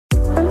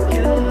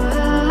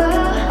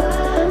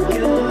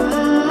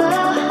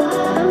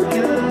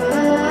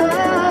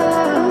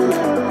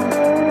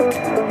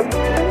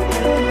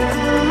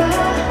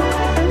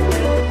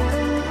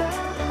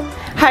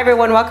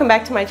everyone, welcome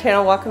back to my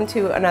channel. Welcome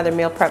to another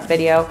meal prep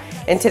video.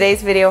 In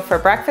today's video for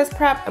breakfast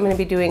prep, I'm going to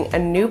be doing a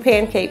new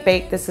pancake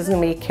bake. This is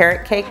going to be a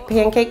carrot cake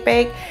pancake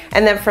bake.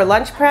 And then for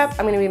lunch prep,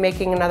 I'm going to be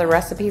making another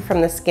recipe from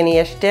the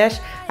Skinny-ish dish.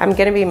 I'm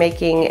going to be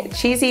making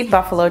cheesy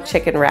buffalo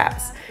chicken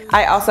wraps.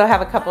 I also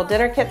have a couple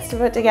dinner kits to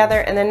put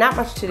together and then not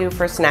much to do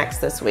for snacks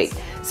this week.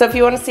 So if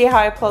you want to see how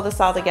I pull this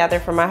all together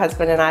for my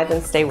husband and I,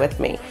 then stay with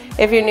me.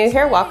 If you're new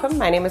here, welcome.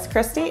 My name is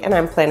Kristi and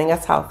I'm Planning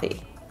Us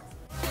Healthy.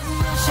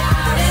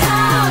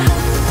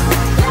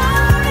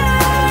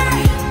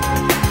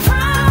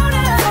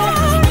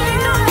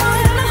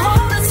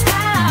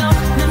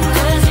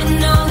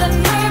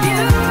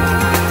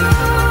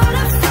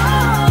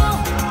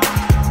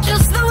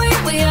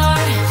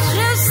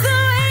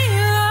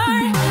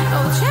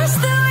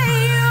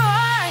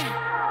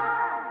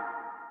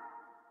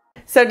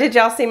 So did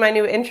y'all see my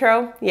new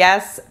intro?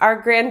 Yes, our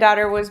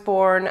granddaughter was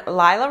born,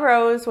 Lila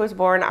Rose was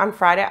born on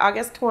Friday,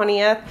 August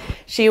 20th.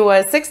 She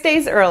was 6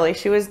 days early.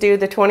 She was due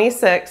the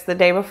 26th, the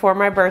day before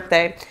my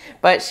birthday,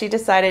 but she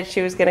decided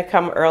she was gonna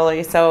come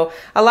early. So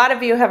a lot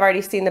of you have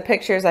already seen the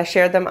pictures. I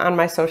shared them on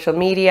my social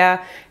media.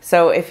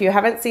 So if you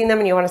haven't seen them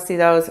and you wanna see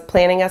those,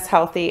 Planning Us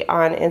Healthy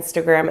on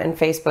Instagram and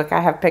Facebook.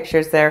 I have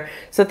pictures there.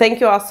 So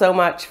thank you all so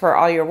much for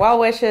all your well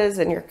wishes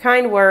and your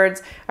kind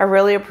words. I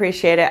really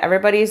appreciate it.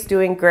 Everybody's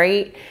doing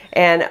great.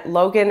 And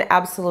Logan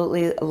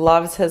absolutely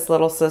loves his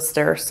little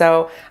sister.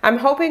 So I'm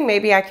hoping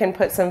maybe I can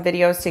put some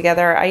videos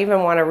together. I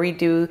even want to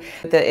redo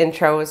the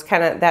intro.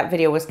 That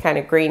video was kind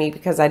of grainy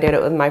because I did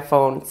it with my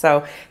phone.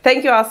 So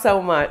thank you all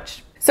so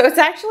much. So it's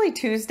actually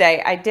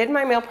Tuesday. I did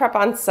my meal prep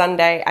on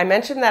Sunday. I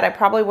mentioned that I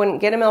probably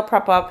wouldn't get a meal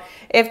prep up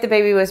if the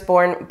baby was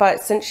born,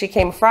 but since she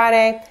came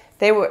Friday,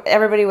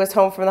 everybody was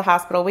home from the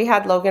hospital. We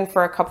had Logan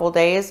for a couple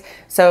days,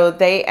 so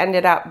they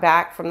ended up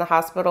back from the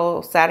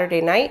hospital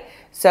Saturday night.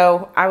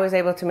 So I was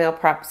able to meal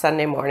prep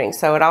Sunday morning,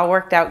 so it all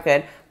worked out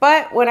good.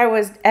 But when I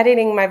was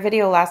editing my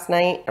video last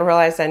night, I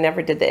realized I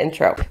never did the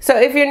intro. So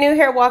if you're new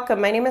here,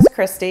 welcome. My name is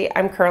Kristi.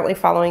 I'm currently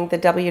following the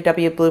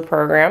WW Blue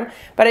program,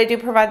 but I do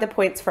provide the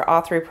points for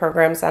all three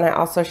programs, and I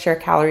also share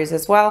calories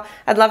as well.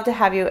 I'd love to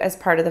have you as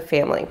part of the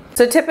family.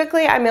 So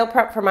typically I meal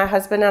prep for my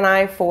husband and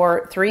I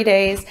for 3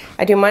 days.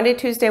 I do Monday,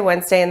 Tuesday,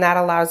 Wednesday, and that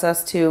allows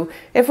us to,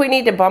 if we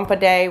need to bump a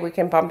day, we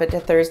can bump it to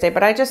Thursday,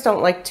 but I just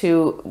don't like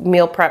to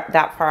meal prep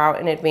that far out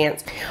in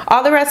advance.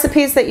 All the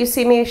recipes that you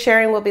see me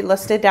sharing will be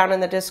listed down in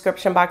the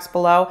description box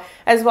below,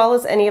 as well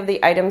as any of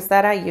the items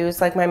that I use,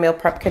 like my meal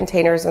prep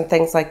containers and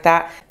things like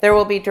that. There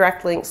will be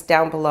direct links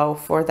down below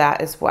for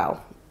that as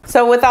well.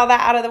 So with all that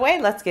out of the way,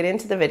 let's get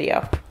into the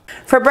video.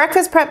 For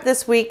breakfast prep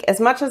this week,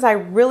 as much as I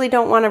really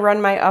don't want to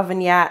run my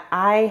oven yet,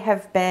 I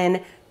have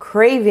been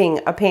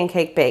craving a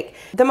pancake bake.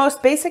 The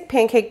most basic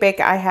pancake bake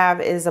I have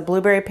is a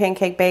blueberry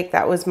pancake bake.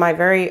 That was my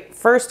very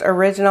first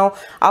original.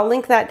 I'll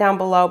link that down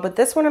below, but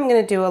this one I'm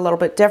going to do a little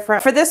bit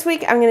different. For this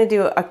week, I'm going to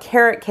do a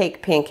carrot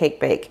cake pancake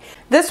bake.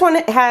 This one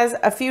has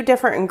a few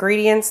different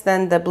ingredients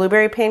than the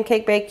blueberry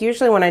pancake bake.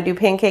 Usually when I do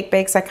pancake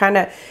bakes, I kind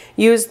of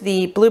use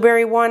the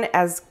blueberry one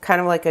as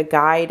kind of like a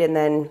guide and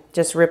then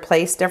just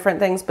replace different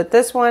things. But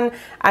this one,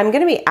 I'm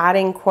going to be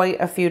adding quite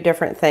a few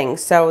different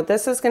things. So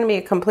this is going to be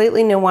a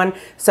completely new one.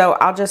 So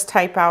I'll just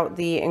type out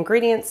the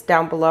ingredients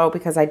down below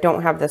because I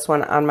don't have this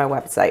one on my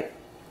website.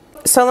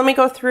 So let me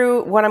go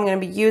through what I'm going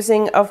to be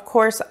using. Of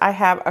course, I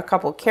have a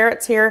couple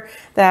carrots here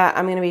that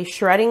I'm going to be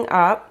shredding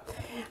up.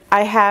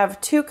 I have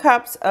 2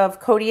 cups of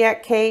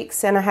Kodiak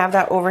Cakes, and I have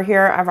that over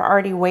here. I've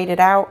already weighed it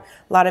out.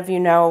 A lot of you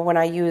know when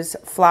I use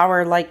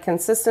flour-like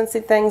consistency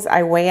things,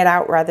 I weigh it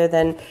out rather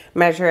than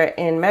measure it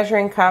in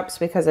measuring cups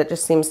because it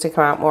just seems to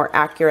come out more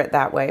accurate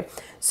that way.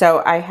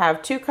 So I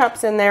have 2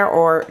 cups in there,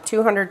 or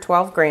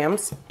 212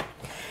 grams.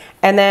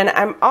 And then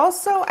I'm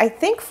also, I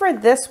think for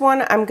this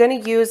one, I'm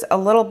going to use a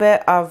little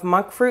bit of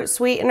monk fruit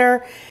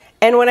sweetener.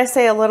 And when I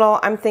say a little,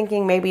 I'm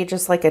thinking maybe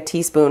just like a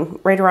teaspoon,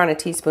 right around a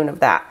teaspoon of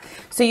that.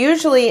 So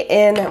usually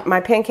in my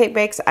pancake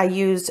bakes, I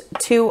use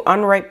 2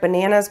 unripe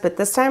bananas, but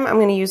this time I'm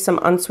going to use some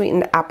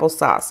unsweetened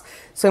applesauce.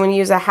 So I'm going to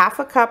use a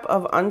 ½ cup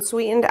of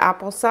unsweetened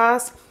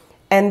applesauce,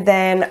 and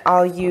then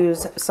I'll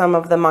use some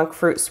of the monk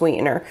fruit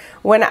sweetener.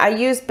 When I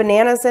use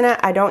bananas in it,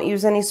 I don't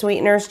use any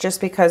sweeteners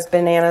just because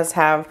bananas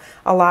have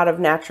a lot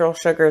of natural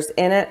sugars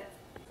in it.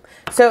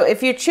 So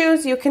if you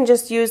choose, you can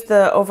just use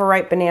the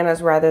overripe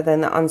bananas rather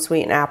than the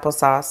unsweetened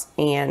applesauce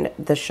and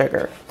the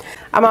sugar.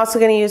 I'm also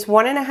going to use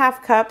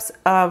 1½ cups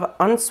of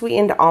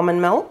unsweetened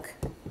almond milk.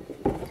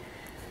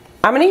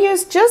 I'm going to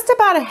use just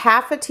about a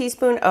 ½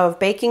 teaspoon of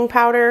baking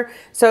powder.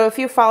 So if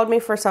you followed me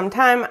for some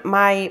time,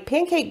 my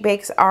pancake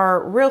bakes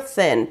are real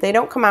thin. They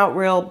don't come out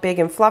real big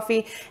and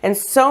fluffy. And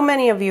so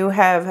many of you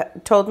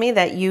have told me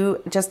that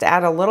you just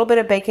add a little bit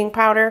of baking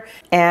powder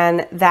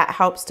and that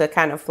helps to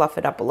kind of fluff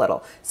it up a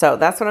little. So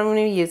that's what I'm going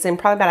to be using,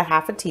 probably about a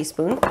 ½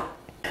 teaspoon.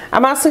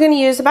 I'm also going to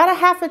use about a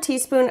 ½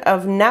 teaspoon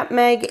of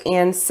nutmeg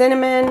and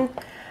cinnamon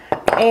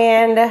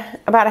and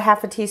about a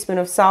 ½ teaspoon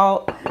of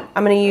salt.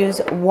 I'm going to use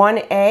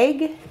 1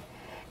 egg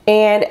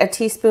and a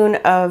teaspoon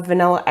of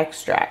vanilla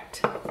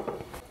extract.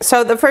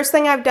 So the first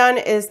thing I've done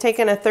is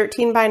taken a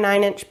 13 by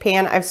 9 inch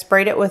pan. I've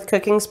sprayed it with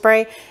cooking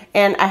spray,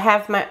 and I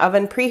have my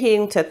oven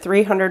preheating to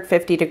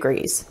 350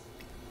 degrees.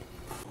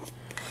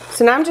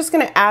 So now I'm just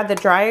going to add the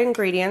dry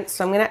ingredients.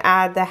 So I'm going to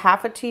add the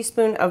half a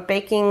teaspoon of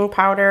baking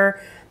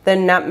powder, the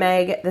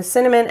nutmeg, the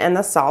cinnamon, and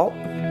the salt.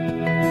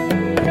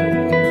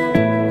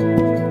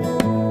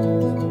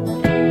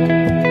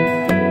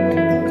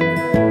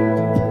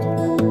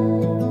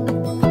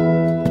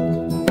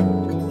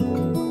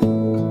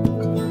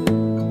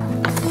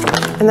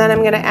 And then I'm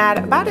going to add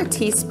about a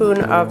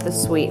teaspoon of the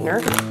sweetener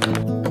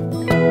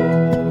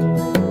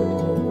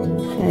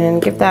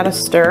and give that a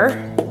stir.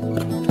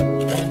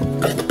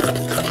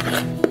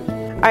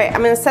 All right,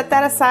 I'm going to set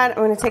that aside. I'm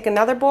going to take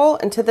another bowl.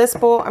 Into this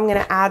bowl, I'm going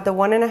to add the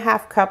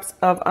 1.5 cups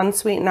of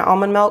unsweetened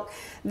almond milk.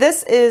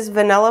 This is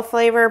vanilla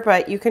flavor,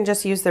 but you can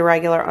just use the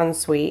regular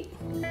unsweet.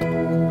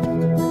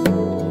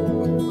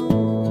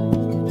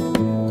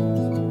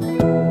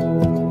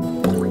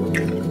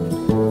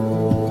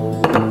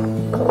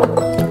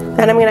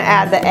 Then I'm going to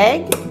add the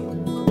egg.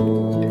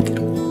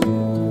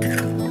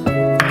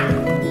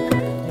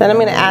 Then I'm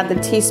going to add the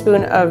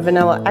teaspoon of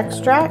vanilla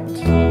extract,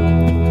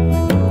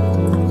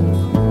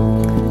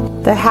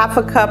 the half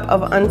a cup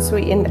of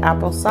unsweetened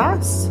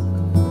applesauce,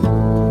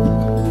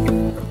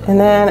 and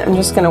then I'm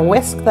just going to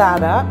whisk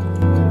that up.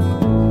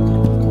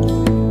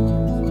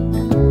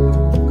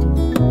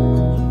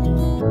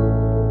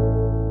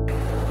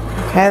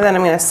 Okay, then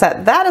I'm going to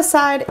set that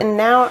aside, and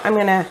now I'm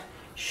going to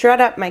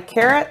shred up my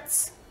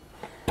carrots.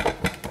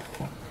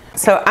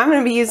 So I'm going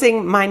to be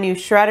using my new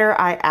shredder.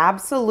 I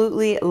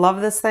absolutely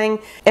love this thing.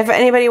 If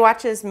anybody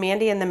watches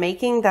Mandy in the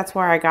Making, that's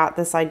where I got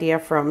this idea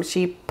from.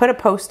 She put a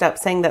post up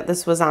saying that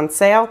this was on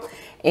sale.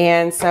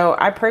 And so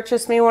I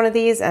purchased me one of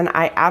these, and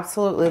I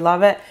absolutely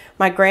love it.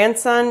 My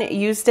grandson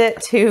used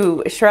it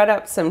to shred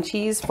up some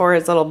cheese for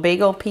his little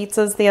bagel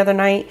pizzas the other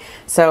night.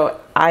 So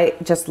I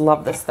just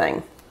love this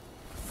thing.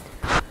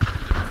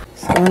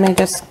 So let me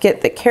just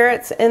get the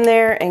carrots in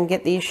there and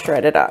get these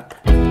shredded up.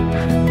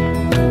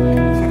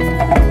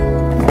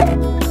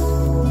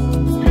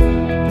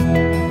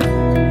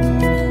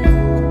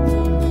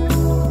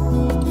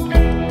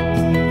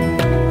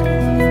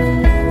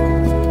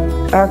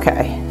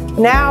 Okay,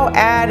 now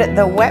add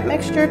the wet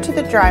mixture to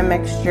the dry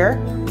mixture.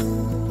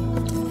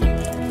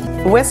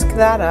 Whisk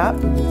that up.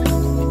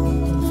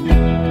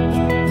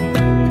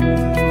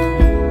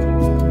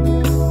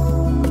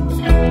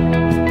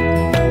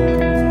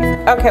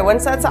 Okay,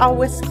 once that's all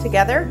whisked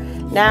together,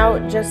 now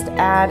just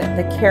add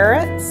the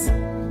carrots.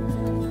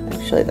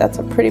 Actually, that's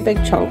a pretty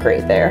big chunk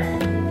right there.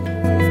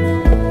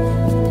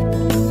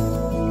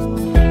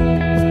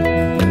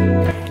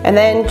 And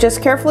then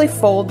just carefully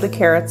fold the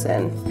carrots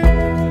in.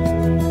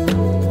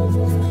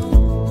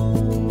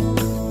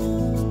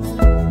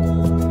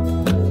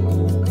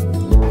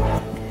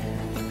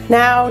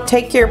 Now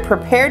take your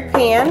prepared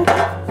pan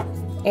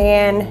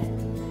and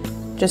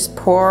just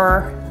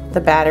pour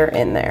the batter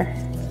in there.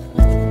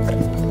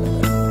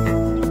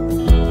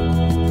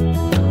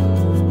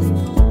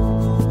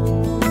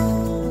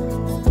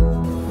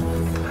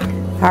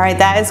 All right,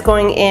 that is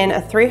going in a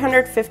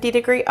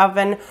 350-degree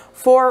oven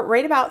for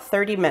right about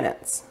 30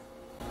 minutes.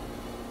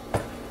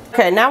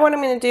 Okay, now what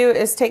I'm going to do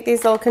is take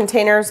these little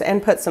containers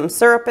and put some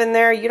syrup in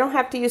there. You don't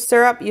have to use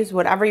syrup, use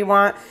whatever you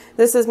want.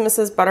 This is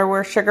Mrs.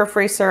 Butterworth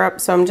sugar-free syrup,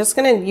 so I'm just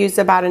going to use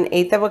about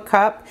 1/8 of a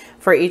cup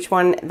for each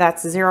one.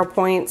 That's 0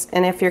 points,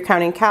 and if you're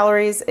counting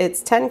calories, it's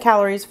 10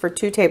 calories for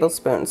 2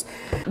 tablespoons.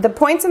 The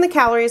points and the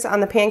calories on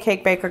the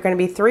pancake bake are going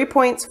to be 3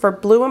 points for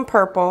blue and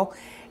purple,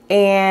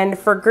 and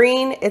for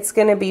green, it's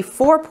going to be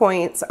 4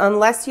 points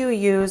unless you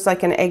use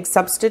like an egg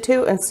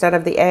substitute instead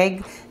of the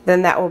egg,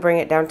 then that will bring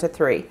it down to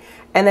 3.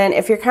 And then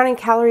if you're counting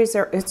calories,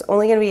 it's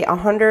only going to be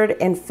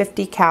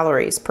 150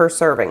 calories per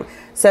serving.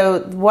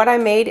 So what I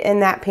made in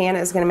that pan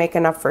is going to make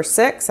enough for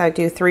 6. I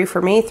do 3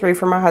 for me, 3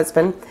 for my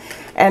husband.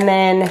 And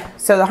then,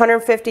 so the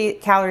 150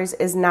 calories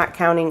is not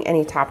counting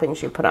any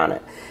toppings you put on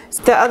it.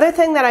 The other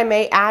thing that I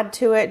may add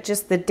to it,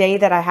 just the day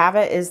that I have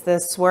it, is the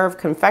Swerve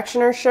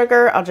confectioner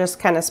sugar. I'll just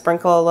kind of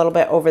sprinkle a little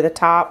bit over the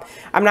top.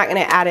 I'm not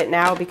going to add it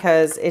now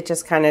because it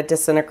just kind of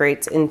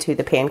disintegrates into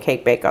the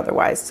pancake bake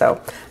otherwise. So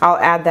I'll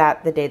add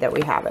that the day that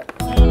we have it.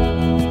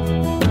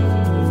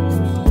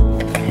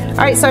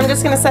 All right, so I'm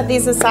just going to set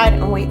these aside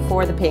and wait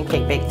for the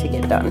pancake bake to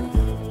get done.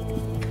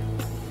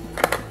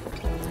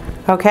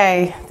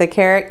 Okay, the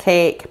carrot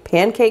cake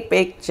pancake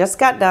bake just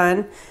got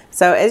done.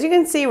 So as you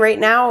can see right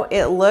now,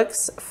 it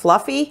looks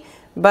fluffy,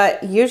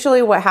 but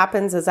usually what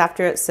happens is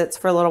after it sits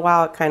for a little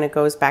while, it kind of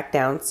goes back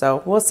down.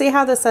 So we'll see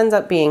how this ends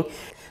up being.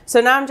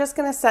 So now I'm just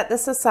going to set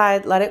this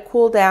aside, let it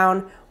cool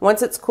down.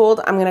 Once it's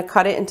cooled, I'm going to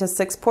cut it into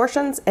 6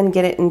 portions and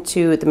get it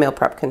into the meal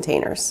prep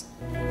containers.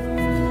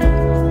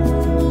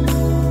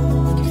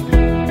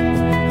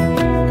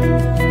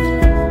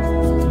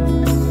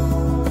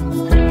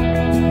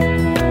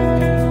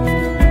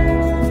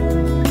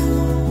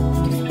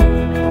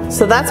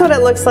 So that's what it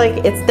looks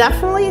like. It's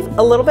definitely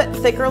a little bit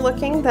thicker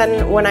looking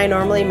than when I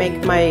normally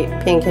make my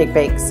pancake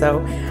bake,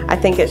 so I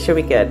think it should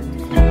be good.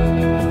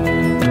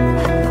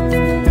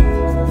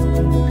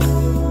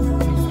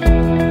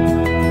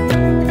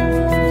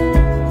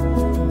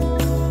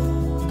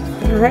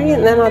 right,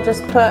 and then I'll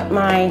just put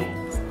my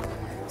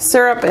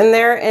syrup in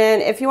there,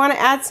 and if you want to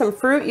add some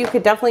fruit, you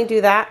could definitely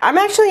do that. I'm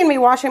actually going to be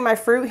washing my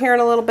fruit here in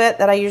a little bit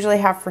that I usually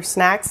have for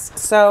snacks,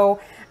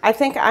 so I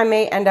think I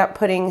may end up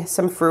putting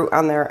some fruit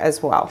on there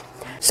as well.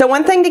 So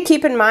one thing to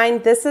keep in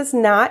mind, this is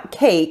not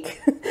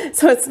cake,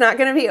 so it's not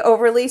going to be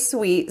overly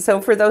sweet. So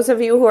for those of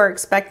you who are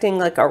expecting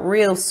like a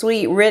real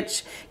sweet,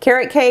 rich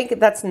carrot cake,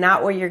 that's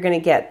not what you're going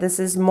to get. This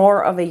is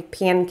more of a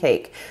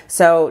pancake,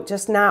 so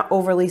just not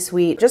overly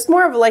sweet, just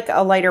more of like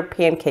a lighter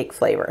pancake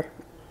flavor.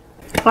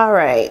 All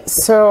right,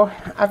 so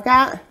I've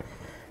got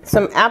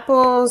some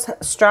apples,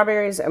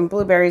 strawberries, and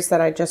blueberries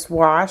that I just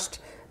washed.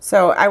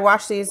 So I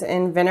wash these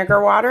in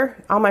vinegar water.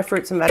 All my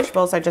fruits and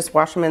vegetables, I just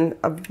wash them in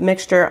a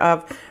mixture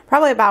of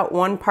probably about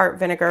 1 part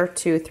vinegar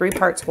to 3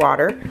 parts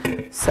water.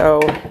 So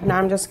now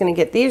I'm just gonna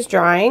get these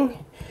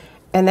drying,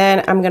 and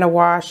then I'm gonna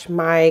wash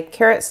my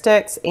carrot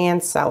sticks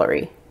and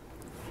celery.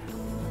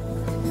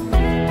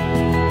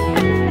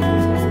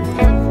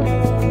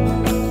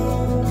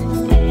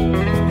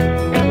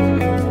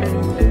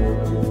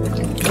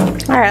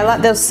 All right, I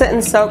let those sit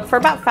and soak for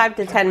about 5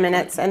 to 10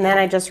 minutes, and then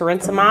I just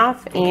rinse them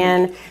off.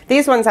 And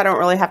these ones I don't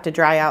really have to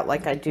dry out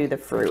like I do the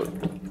fruit.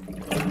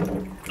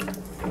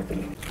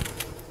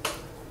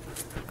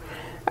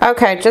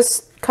 Okay,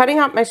 just cutting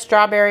up my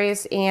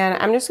strawberries, and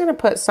I'm just gonna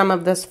put some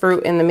of this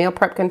fruit in the meal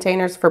prep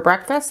containers for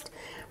breakfast,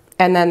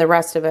 and then the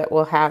rest of it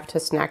we'll have to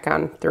snack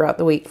on throughout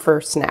the week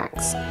for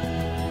snacks.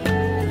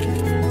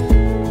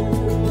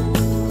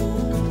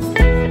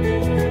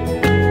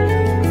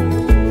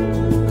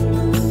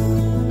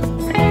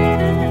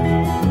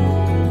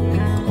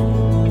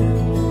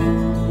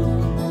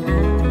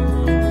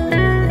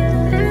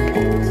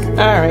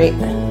 All right,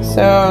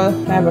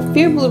 so I have a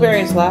few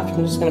blueberries left.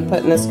 I'm just gonna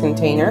put in this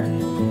container.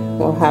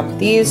 We'll have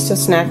these to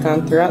snack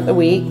on throughout the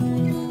week.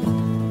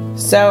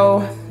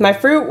 So my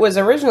fruit was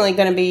originally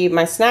gonna be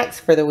my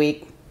snacks for the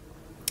week,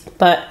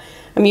 but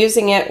I'm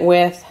using it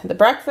with the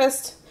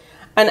breakfast.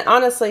 And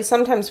honestly,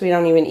 sometimes we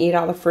don't even eat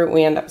all the fruit.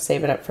 We end up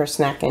saving it for a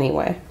snack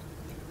anyway.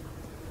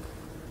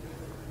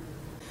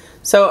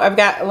 So I've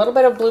got a little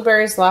bit of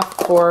blueberries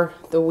left for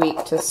the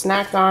week to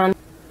snack on.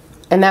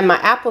 And then my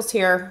apples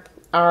here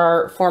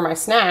are for my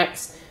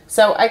snacks.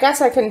 So I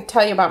guess I can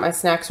tell you about my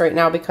snacks right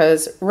now,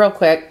 because real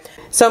quick.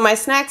 So my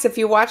snacks, if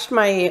you watched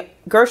my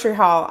grocery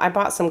haul, I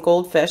bought some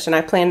goldfish, and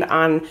I planned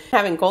on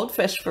having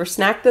goldfish for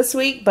snack this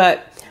week,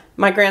 but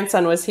my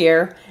grandson was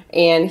here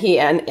and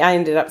I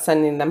ended up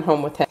sending them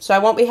home with him. So I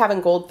won't be having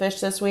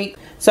goldfish this week.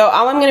 So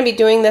all I'm gonna be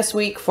doing this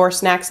week for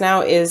snacks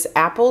now is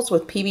apples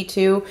with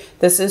PB2.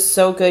 This is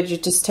so good. You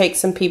just take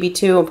some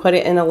PB2 and put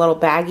it in a little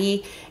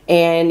baggie,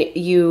 and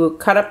you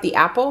cut up the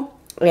apple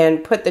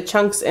and put the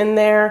chunks in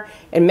there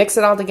and mix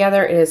it all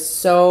together. It is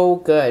so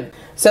good.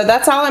 So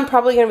that's all I'm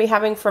probably gonna be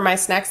having for my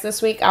snacks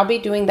this week. I'll be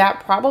doing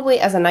that probably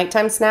as a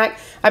nighttime snack.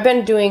 I've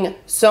been doing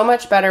so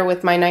much better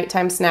with my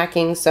nighttime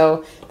snacking,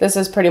 so this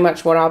is pretty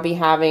much what I'll be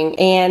having.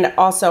 And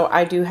also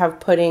I do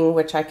have pudding,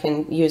 which I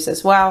can use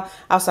as well.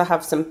 I also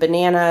have some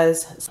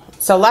bananas.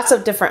 So lots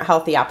of different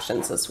healthy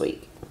options this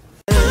week.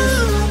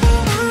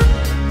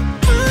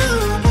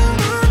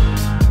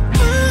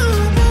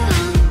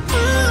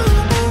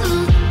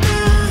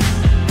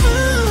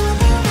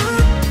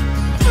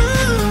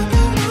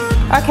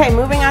 Okay,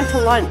 moving on to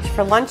lunch.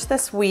 For lunch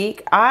this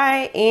week,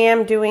 I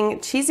am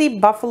doing cheesy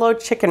buffalo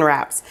chicken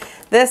wraps.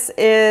 This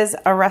is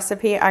a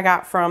recipe I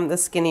got from the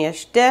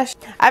Skinny-ish Dish.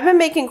 I've been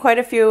making quite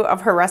a few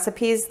of her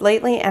recipes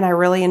lately, and I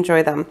really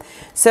enjoy them.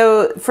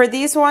 So for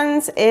these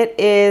ones, it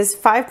is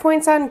 5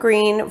 points on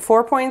green,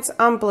 4 points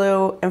on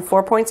blue, and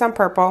 4 points on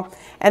purple,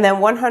 and then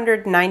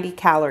 190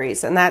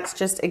 calories. And that's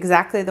just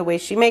exactly the way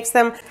she makes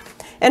them.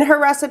 In her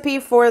recipe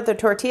for the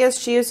tortillas,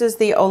 she uses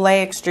the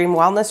Olay Extreme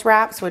Wellness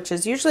Wraps, which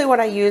is usually what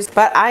I use,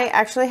 but I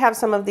actually have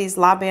some of these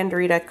La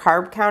Banderita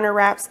Carb Counter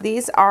Wraps.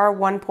 These are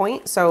 1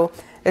 point, so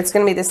it's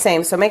gonna be the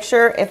same. So make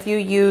sure if you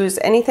use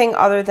anything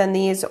other than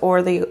these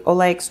or the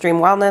Olay Extreme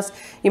Wellness,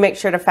 you make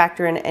sure to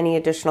factor in any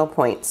additional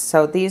points.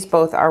 So these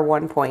both are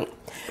 1 point.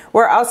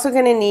 We're also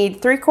gonna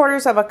need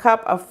 3/4 of a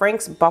cup of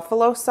Frank's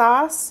buffalo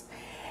sauce.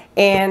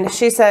 And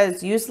she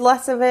says, use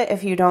less of it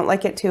if you don't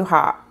like it too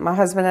hot. My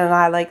husband and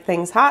I like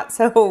things hot,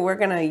 so we're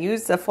gonna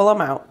use the full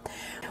amount.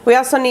 We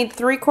also need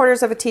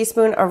 3/4 of a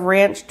teaspoon of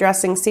ranch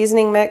dressing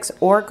seasoning mix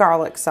or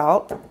garlic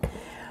salt.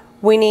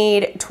 We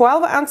need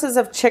 12 ounces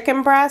of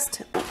chicken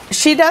breast.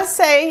 She does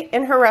say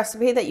in her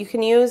recipe that you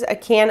can use a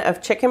can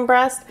of chicken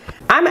breast.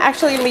 I'm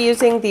actually gonna be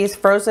using these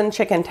frozen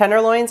chicken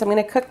tenderloins. I'm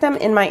gonna cook them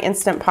in my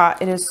Instant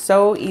Pot. It is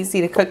so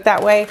easy to cook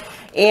that way.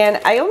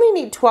 And I only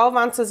need 12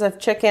 ounces of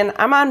chicken.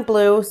 I'm on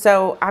blue,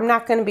 so I'm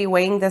not gonna be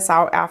weighing this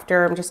out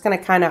after. I'm just gonna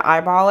kind of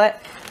eyeball it.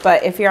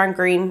 But if you're on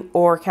green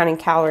or counting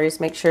calories,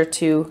 make sure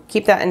to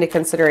keep that into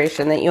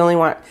consideration, that you only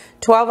want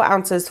 12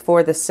 ounces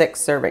for the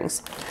 6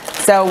 servings.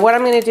 So what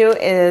I'm gonna do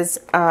is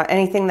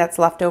anything that's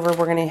left over,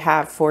 we're gonna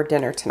have for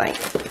dinner tonight.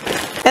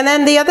 And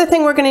then the other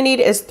thing we're gonna need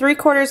is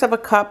 3/4 of a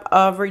cup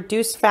of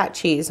reduced fat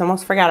cheese.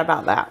 Almost forgot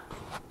about that.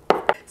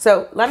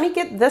 So let me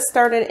get this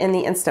started in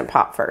the Instant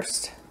Pot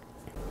first.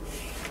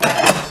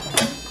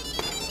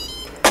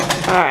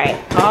 All right,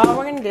 all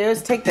we're gonna do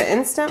is take the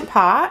Instant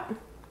Pot.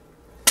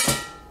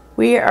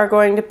 We are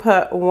going to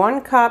put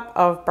 1 cup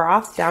of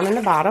broth down in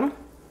the bottom.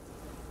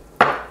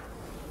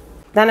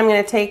 Then I'm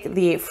gonna take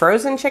the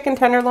frozen chicken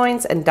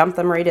tenderloins and dump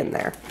them right in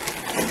there.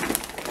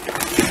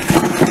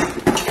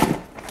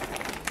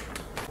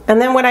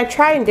 And then what I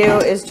try and do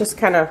is just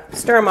kind of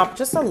stir them up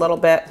just a little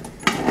bit,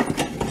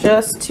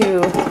 just to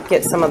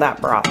get some of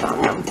that broth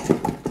on them.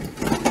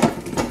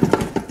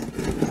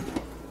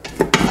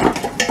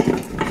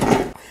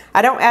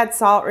 I don't add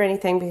salt or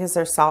anything because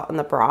there's salt in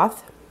the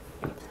broth.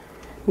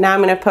 Now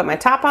I'm going to put my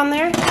top on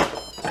there.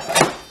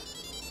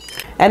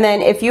 And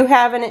then if you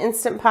have an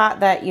Instant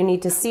Pot that you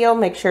need to seal,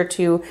 make sure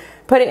to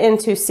put it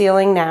into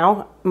sealing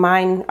now.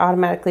 Mine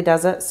automatically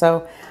does it.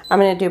 So I'm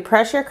going to do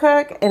pressure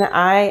cook, and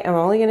I am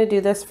only going to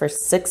do this for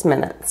 6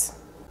 minutes.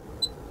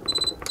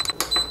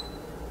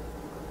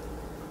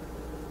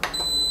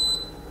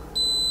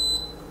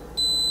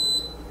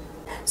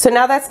 So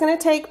now that's going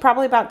to take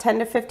probably about 10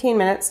 to 15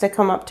 minutes to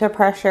come up to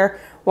pressure.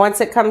 Once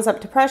it comes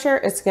up to pressure,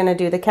 it's going to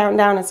do the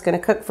countdown. It's going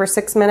to cook for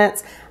 6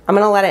 minutes. I'm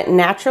going to let it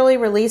naturally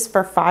release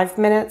for 5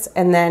 minutes,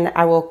 and then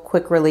I will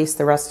quick release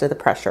the rest of the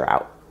pressure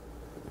out.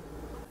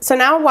 So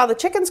now while the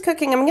chicken's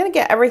cooking, I'm going to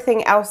get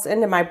everything else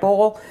into my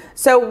bowl.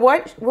 So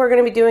what we're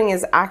going to be doing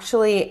is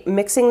actually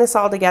mixing this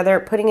all together,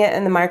 putting it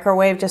in the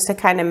microwave just to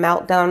kind of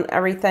melt down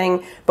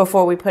everything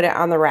before we put it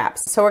on the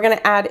wraps. So we're going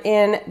to add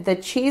in the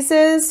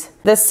cheeses,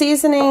 the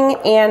seasoning,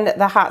 and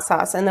the hot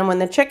sauce. And then when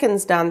the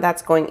chicken's done,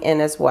 that's going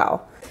in as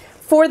well.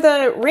 For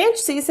the ranch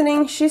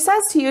seasoning, she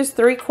says to use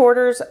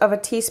 3/4 of a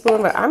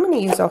teaspoon, but I'm going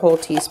to use a whole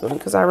teaspoon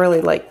because I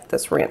really like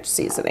this ranch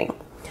seasoning.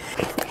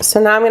 So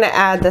now I'm going to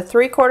add the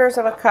 3/4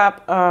 of a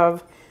cup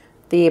of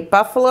the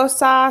buffalo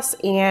sauce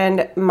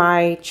and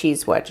my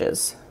cheese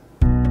wedges.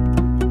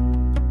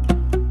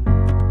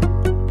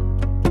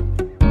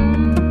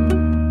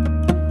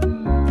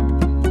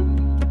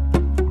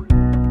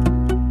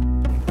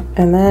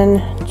 And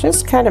then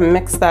just kind of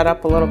mix that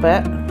up a little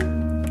bit.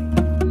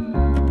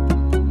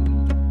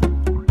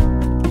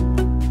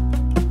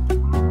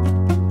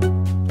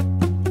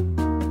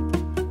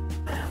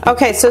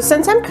 Okay, so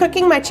since I'm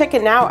cooking my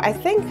chicken now, I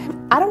think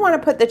I don't want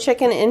to put the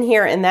chicken in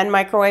here and then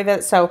microwave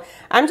it, so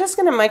I'm just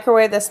going to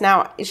microwave this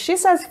now. She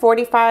says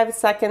 45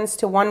 seconds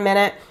to 1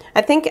 minute.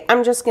 I think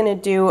I'm just going to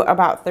do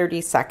about 30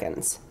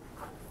 seconds.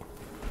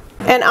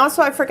 And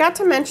also, I forgot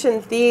to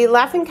mention, the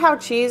Laughing Cow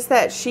cheese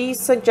that she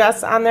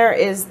suggests on there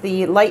is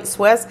the light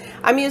Swiss.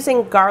 I'm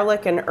using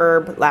garlic and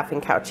herb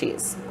Laughing Cow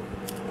cheese.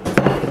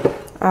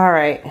 All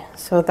right,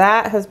 so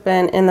that has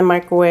been in the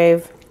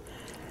microwave.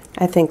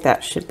 I think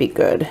that should be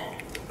good,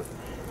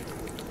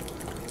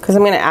 because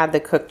I'm going to add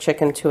the cooked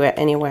chicken to it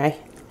anyway.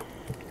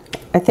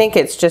 I think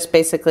it's just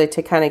basically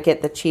to kind of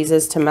get the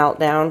cheeses to melt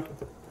down.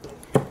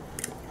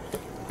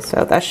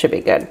 So that should be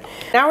good.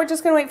 Now we're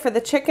just going to wait for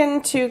the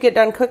chicken to get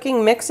done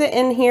cooking, mix it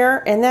in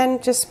here, and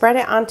then just spread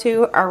it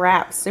onto our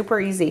wraps. Super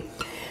easy.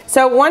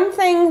 So one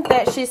thing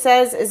that she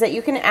says is that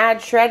you can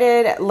add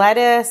shredded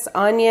lettuce,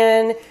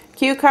 onion,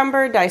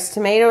 cucumber, diced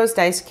tomatoes,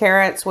 diced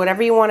carrots,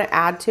 whatever you want to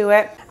add to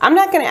it. I'm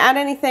not going to add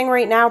anything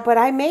right now, but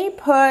I may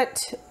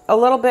put a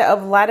little bit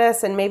of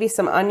lettuce and maybe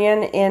some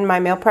onion in my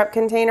meal prep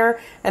container,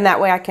 and that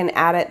way I can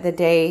add it the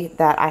day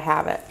that I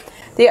have it.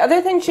 The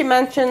other thing she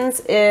mentions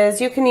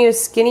is you can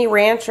use skinny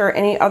ranch or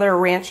any other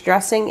ranch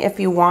dressing if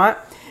you want.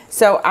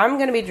 So I'm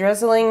going to be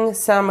drizzling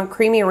some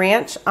creamy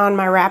ranch on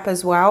my wrap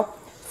as well.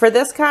 For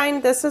this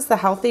kind, this is the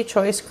Healthy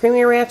Choice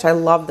Creamy Ranch. I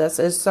love this.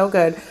 It's so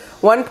good.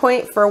 1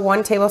 point for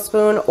 1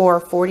 tablespoon or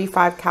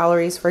 45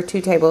 calories for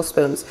 2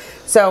 tablespoons.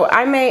 So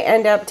I may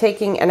end up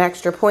taking an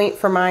extra point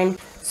for mine.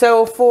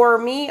 So for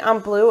me on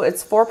Blue,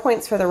 it's 4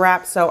 points for the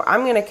wrap. So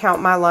I'm going to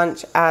count my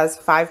lunch as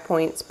 5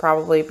 points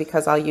probably,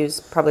 because I'll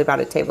use probably about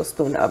a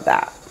tablespoon of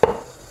that.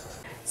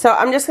 So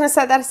I'm just going to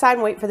set that aside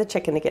and wait for the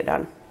chicken to get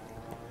done.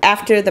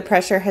 After the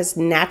pressure has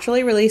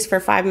naturally released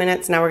for 5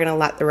 minutes, now we're going to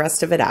let the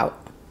rest of it out.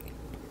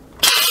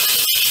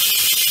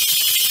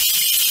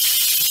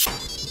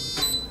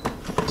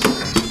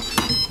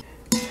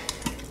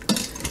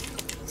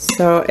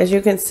 So as you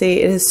can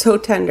see, it is so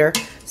tender.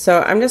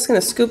 So I'm just going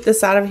to scoop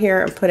this out of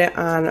here and put it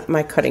on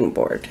my cutting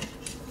board.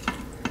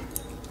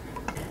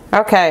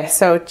 Okay,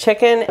 so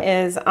chicken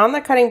is on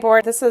the cutting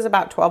board. This is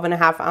about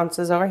 12.5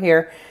 ounces over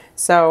here.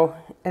 So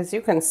as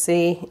you can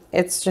see,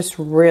 it's just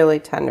really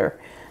tender.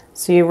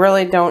 So you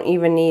really don't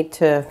even need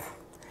to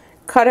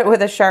cut it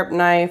with a sharp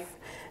knife.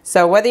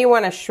 So whether you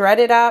want to shred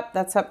it up,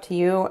 that's up to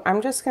you.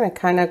 I'm just going to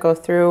kind of go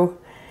through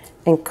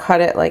and cut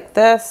it like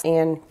this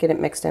and get it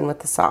mixed in with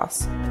the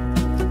sauce.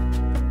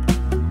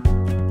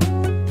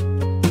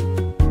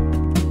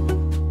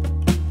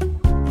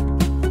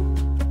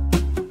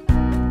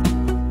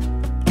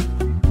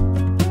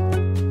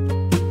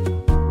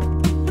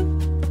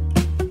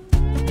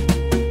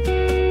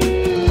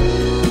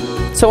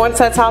 So once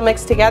that's all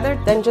mixed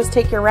together, then just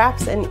take your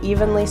wraps and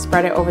evenly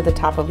spread it over the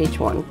top of each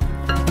one.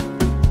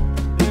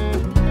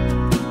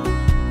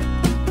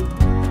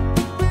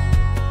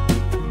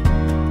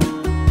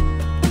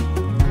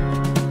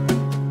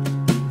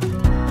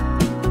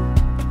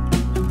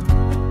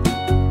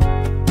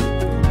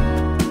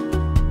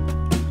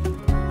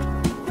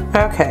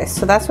 Okay,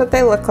 so that's what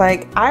they look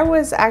like. I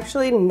was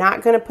actually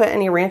not gonna put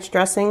any ranch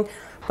dressing,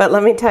 but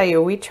let me tell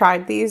you, we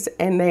tried these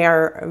and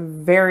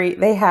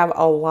they have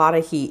a lot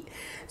of heat.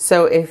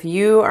 So if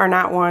you are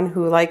not one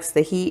who likes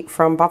the heat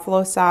from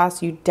buffalo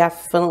sauce, you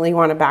definitely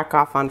want to back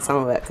off on some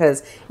of it,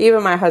 because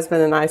even my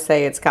husband and I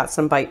say it's got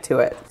some bite to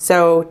it.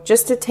 So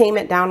just to tame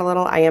it down a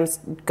little, I am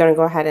gonna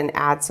go ahead and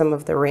add some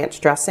of the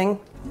ranch dressing.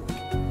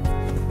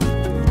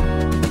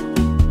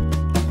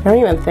 I don't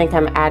even think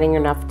I'm adding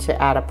enough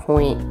to add a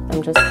point.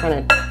 I'm just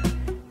kind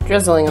of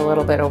drizzling a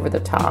little bit over the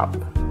top.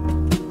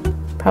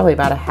 Probably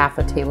about a half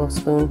a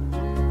tablespoon.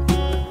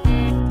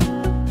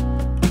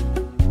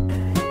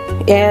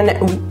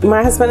 And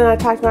my husband and I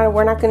talked about it.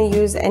 We're not going to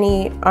use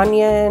any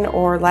onion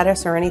or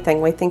lettuce or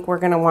anything. We think we're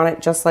going to want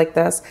it just like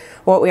this.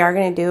 What we are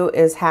going to do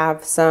is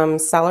have some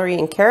celery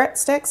and carrot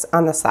sticks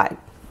on the side.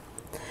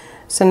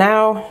 So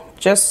now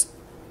just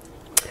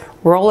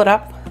roll it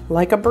up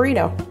like a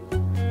burrito.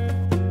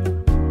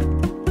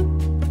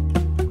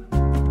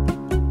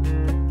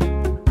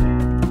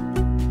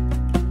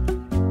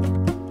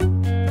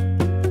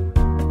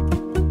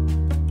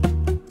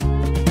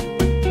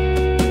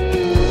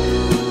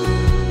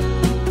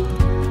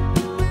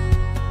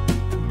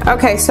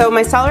 Okay, so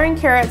my celery and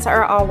carrots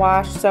are all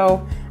washed,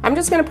 so I'm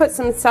just gonna put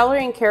some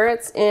celery and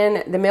carrots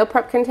in the meal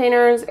prep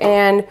containers,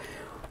 and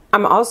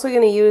I'm also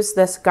gonna use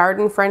this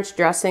garden French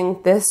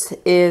dressing. This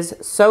is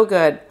so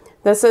good.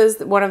 This is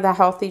one of the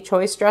healthy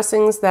choice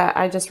dressings that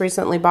I just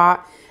recently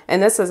bought,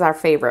 and this is our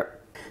favorite.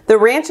 The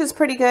ranch is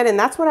pretty good, and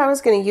that's what I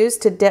was gonna use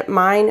to dip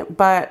mine,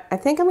 but I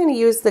think I'm gonna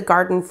use the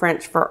garden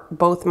French for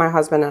both my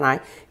husband and I.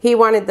 He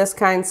wanted this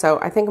kind, so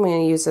I think I'm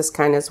gonna use this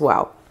kind as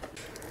well.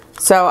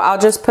 So I'll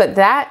just put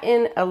that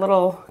in a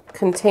little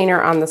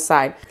container on the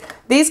side.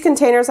 These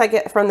containers I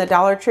get from the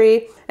Dollar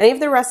Tree. Any of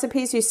the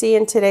recipes you see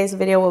in today's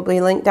video will be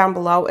linked down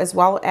below, as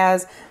well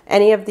as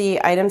any of the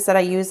items that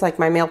I use, like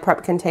my meal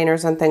prep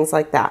containers and things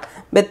like that.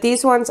 But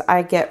these ones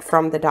I get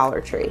from the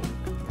Dollar Tree.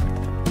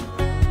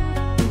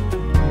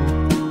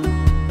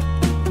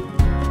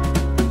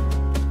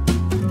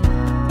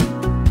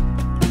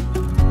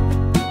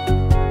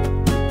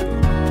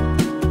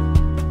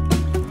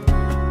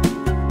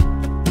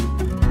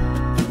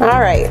 All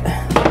right,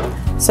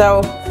 so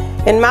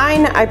in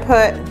mine I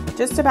put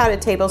just about a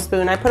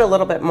tablespoon. I put a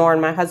little bit more in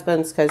my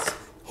husband's because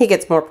he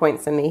gets more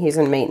points than me. He's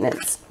in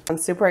maintenance. I'm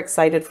super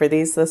excited for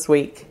these this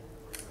week.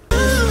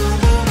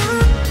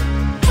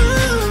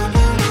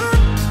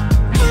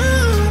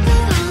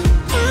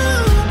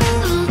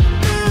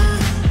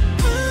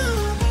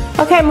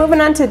 Okay,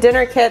 moving on to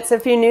dinner kits.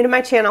 If you're new to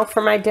my channel,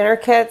 for my dinner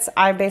kits,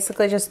 I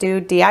basically just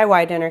do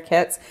DIY dinner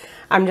kits.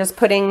 I'm just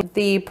putting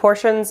the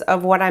portions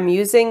of what I'm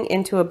using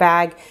into a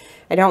bag.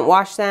 I don't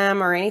wash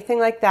them or anything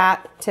like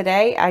that.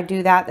 Today, I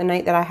do that the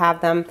night that I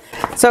have them.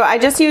 So I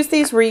just use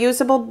these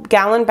reusable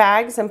gallon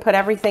bags and put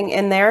everything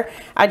in there.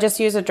 I just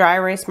use a dry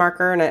erase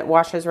marker and it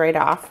washes right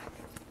off.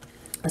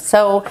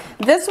 So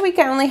this week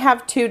I only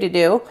have 2 to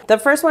do. The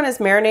first one is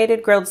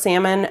marinated grilled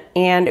salmon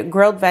and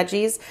grilled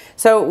veggies.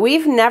 So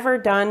we've never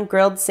done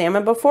grilled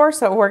salmon before,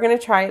 so we're gonna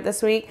try it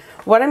this week.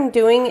 What I'm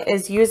doing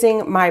is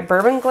using my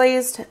bourbon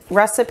glazed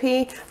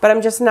recipe, but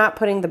I'm just not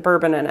putting the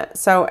bourbon in it.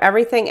 So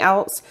everything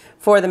else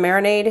for the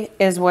marinade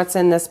is what's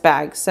in this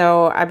bag.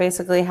 So I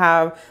basically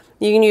have,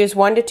 you can use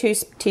 1 to 2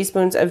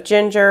 teaspoons of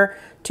ginger,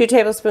 2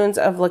 tablespoons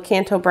of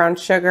Lakanto brown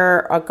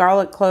sugar, a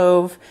garlic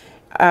clove,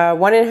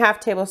 1.5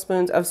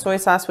 tablespoons of soy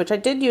sauce, which I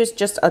did use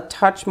just a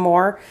touch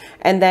more,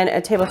 and then a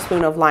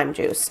tablespoon of lime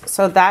juice.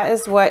 So that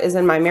is what is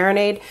in my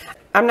marinade.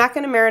 I'm not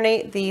going to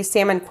marinate the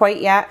salmon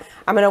quite yet.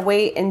 I'm going to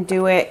wait and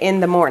do it in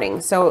the morning.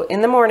 So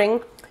in the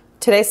morning,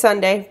 today's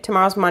Sunday,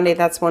 tomorrow's Monday,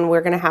 that's when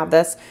we're going to have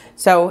this.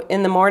 So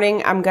in the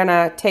morning, I'm going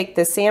to take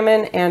the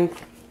salmon and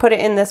put it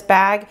in this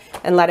bag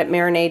and let it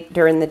marinate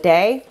during the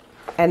day,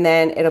 and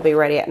then it'll be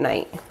ready at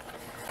night.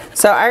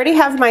 So I already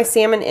have my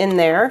salmon in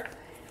there.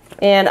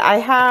 And I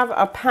have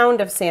a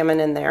pound of salmon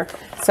in there.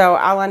 So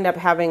I'll end up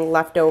having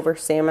leftover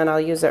salmon. I'll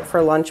use it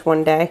for lunch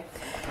one day.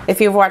 If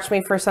you've watched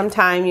me for some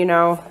time, you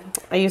know,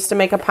 I used to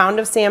make a pound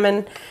of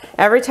salmon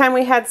every time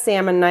we had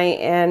salmon night,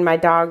 and my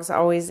dogs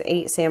always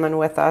ate salmon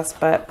with us,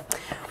 but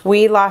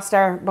we lost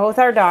both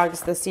our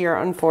dogs this year,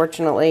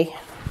 unfortunately.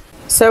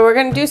 So we're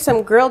gonna do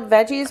some grilled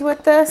veggies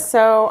with this.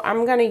 So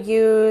I'm gonna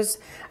use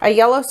a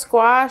yellow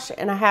squash,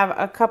 and I have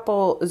a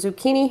couple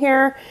zucchini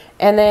here.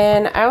 And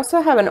then I also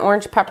have an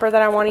orange pepper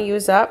that I wanna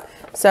use up.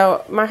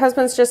 So my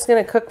husband's just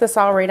gonna cook this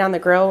all right on the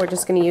grill. We're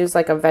just gonna use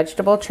like a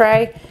vegetable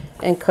tray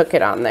and cook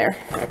it on there.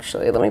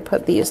 Actually, let me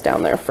put these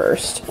down there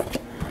first.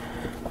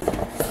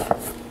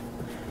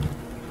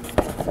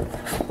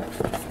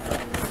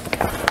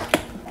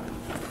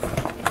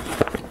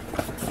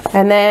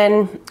 And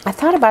then I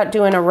thought about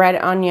doing a red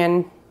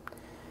onion.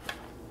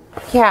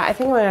 Yeah, I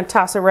think I'm gonna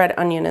toss a red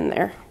onion in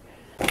there.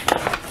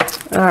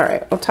 All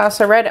right, we'll toss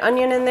a red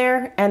onion in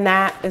there, and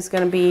that is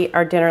gonna be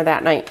our dinner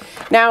that night.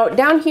 Now,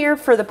 down here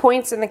for the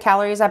points and the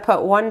calories, I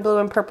put 1 blue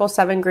and purple,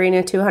 7 green,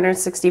 and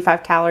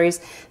 265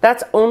 calories.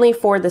 That's only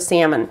for the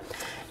salmon.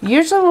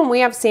 Usually when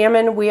we have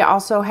salmon, we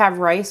also have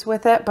rice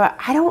with it, but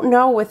I don't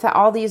know with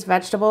all these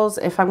vegetables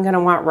if I'm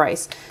gonna want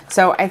rice.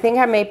 So I think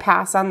I may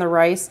pass on the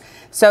rice.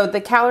 So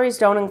the calories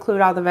don't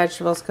include all the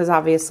vegetables because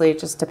obviously it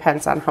just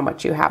depends on how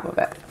much you have of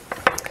it.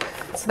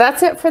 So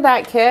that's it for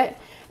that kit.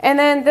 And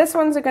then this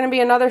one's going to be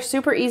another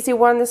super easy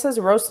one. This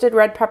is roasted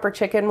red pepper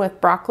chicken with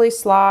broccoli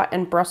slaw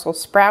and Brussels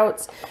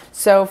sprouts.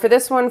 So for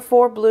this one,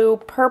 4 blue,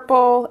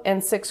 purple,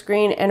 and 6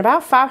 green, and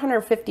about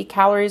 550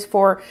 calories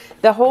for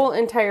the whole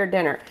entire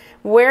dinner.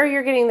 Where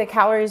you're getting the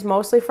calories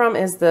mostly from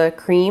is the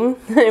cream.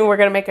 We're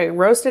going to make a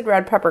roasted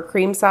red pepper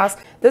cream sauce.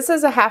 This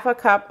is a 1/2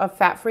 cup of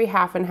fat-free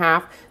 1/2 and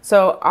 1/2.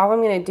 So all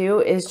I'm going to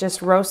do is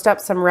just roast up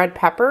some red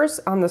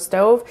peppers on the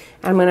stove.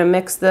 I'm going to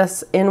mix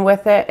this in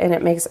with it, and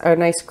it makes a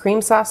nice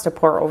cream sauce to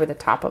pour over the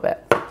top of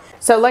it.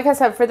 So like I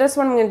said, for this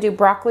one, I'm going to do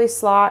broccoli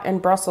slaw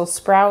and Brussels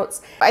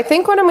sprouts. I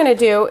think what I'm going to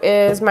do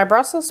is my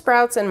Brussels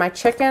sprouts and my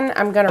chicken,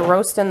 I'm going to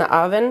roast in the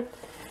oven,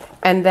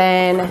 and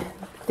then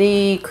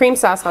the cream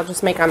sauce I'll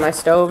just make on my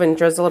stove and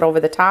drizzle it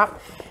over the top,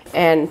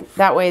 and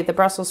that way the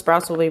Brussels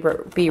sprouts will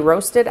be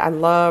roasted. I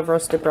love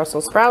roasted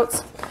Brussels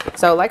sprouts.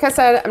 So like I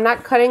said, I'm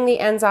not cutting the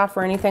ends off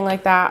or anything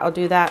like that. I'll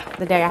do that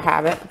the day I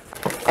have it.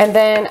 And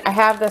then I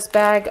have this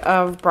bag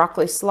of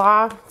broccoli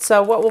slaw.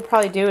 So what we'll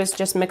probably do is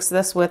just mix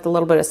this with a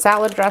little bit of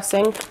salad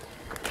dressing.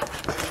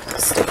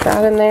 Stick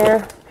that in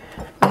there.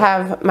 I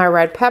have my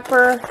red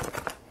pepper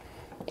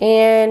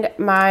and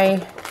my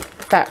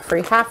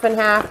fat-free 1/2 and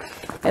 1/2.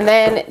 And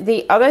then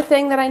the other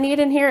thing that I need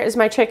in here is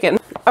my chicken.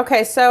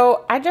 Okay,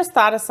 so I just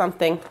thought of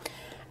something.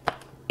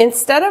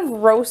 Instead of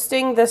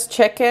roasting this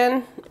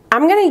chicken,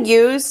 I'm gonna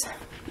use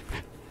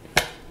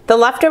the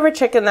leftover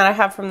chicken that I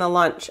have from the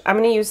lunch. I'm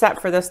gonna use that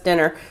for this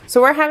dinner.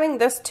 So we're having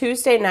this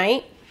Tuesday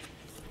night.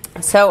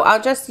 So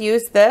I'll just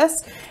use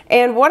this,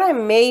 and what I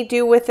may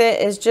do with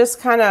it is just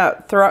kind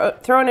of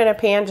throw it in a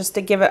pan just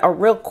to give it a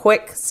real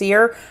quick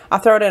sear. I'll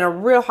throw it in a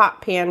real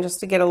hot pan just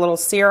to get a little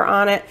sear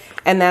on it,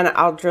 and then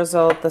I'll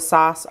drizzle the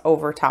sauce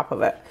over top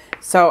of it.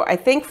 So I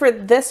think for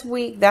this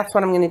week, that's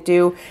what I'm going to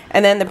do.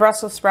 And then the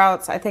Brussels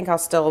sprouts, I think I'll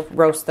still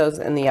roast those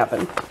in the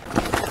oven.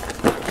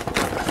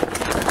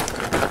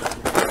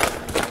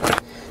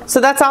 So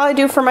that's all I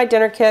do for my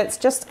dinner kits,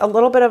 just a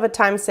little bit of a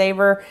time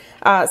saver.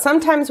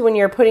 Sometimes when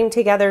you're putting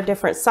together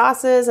different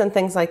sauces and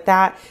things like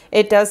that,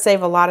 it does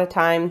save a lot of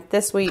time.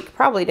 This week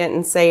probably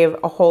didn't save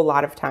a whole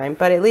lot of time,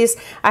 but at least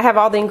I have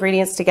all the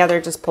ingredients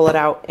together, just pull it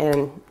out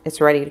and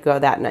it's ready to go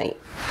that night.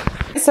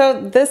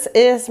 So this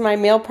is my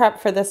meal prep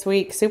for this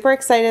week. Super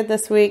excited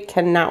this week,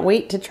 cannot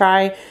wait to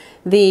try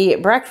the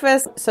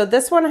breakfast. So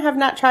this one I have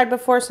not tried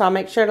before, so I'll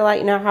make sure to let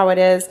you know how it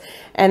is.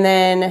 And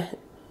then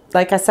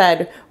like I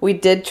said, we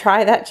did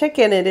try that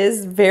chicken. It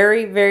is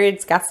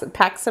it's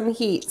packed some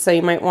heat, so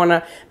you might want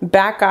to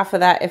back off of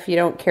that if you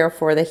don't care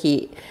for the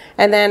heat.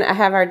 And then I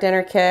have our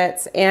dinner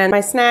kits and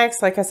my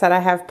snacks. Like I said, I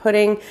have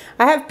pudding.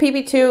 I have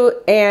PB2,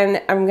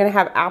 and I'm going to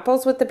have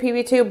apples with the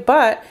PB2,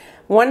 but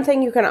one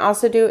thing you can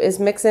also do is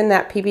mix in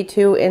that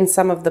PB2 in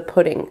some of the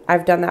pudding.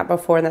 I've done that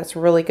before, and that's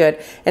really good.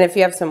 And if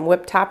you have some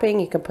whipped topping,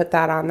 you can put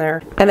that on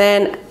there. And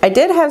then I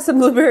did have some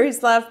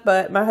blueberries left,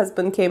 but my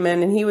husband came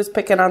in and he was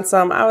picking on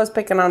some. I was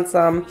picking on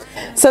some.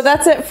 So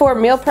that's it for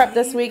meal prep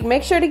this week.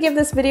 Make sure to give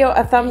this video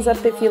a thumbs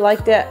up if you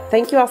liked it.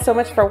 Thank you all so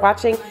much for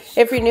watching.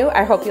 If you're new,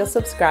 I hope you'll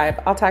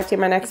subscribe. I'll talk to you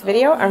in my next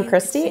video. I'm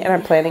Kristi, and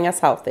I'm planning us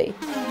healthy.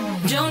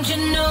 Don't you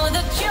know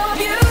that you're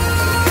beautiful?